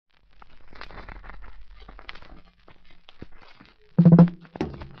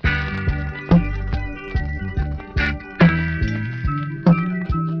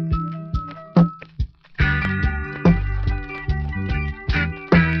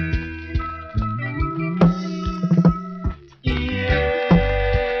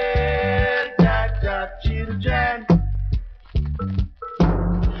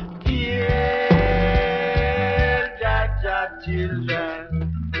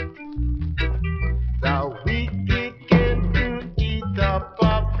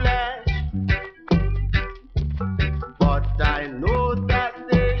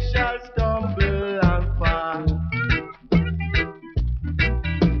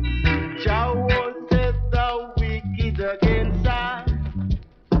against us,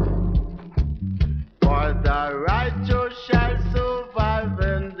 for the righteous shall survive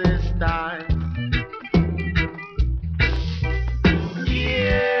in this time.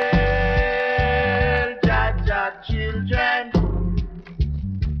 Heal, Jah children.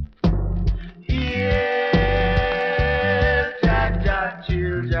 Heal, Jah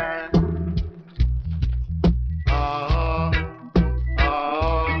children.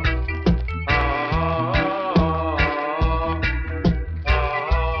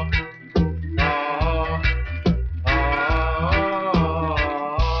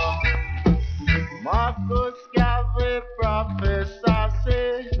 Marcus Garvey, professor,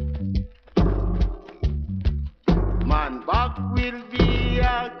 say, man back will be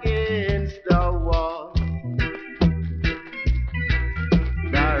against the wall.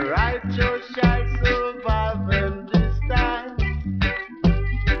 The righteous shall survive in this time.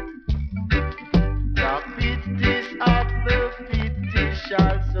 The fittest of the fittest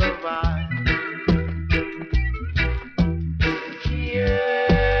shall survive. Yeah,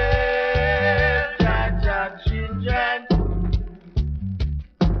 Jah children.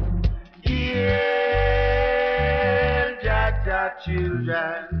 Yeah, Jah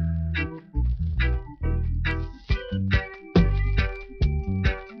children.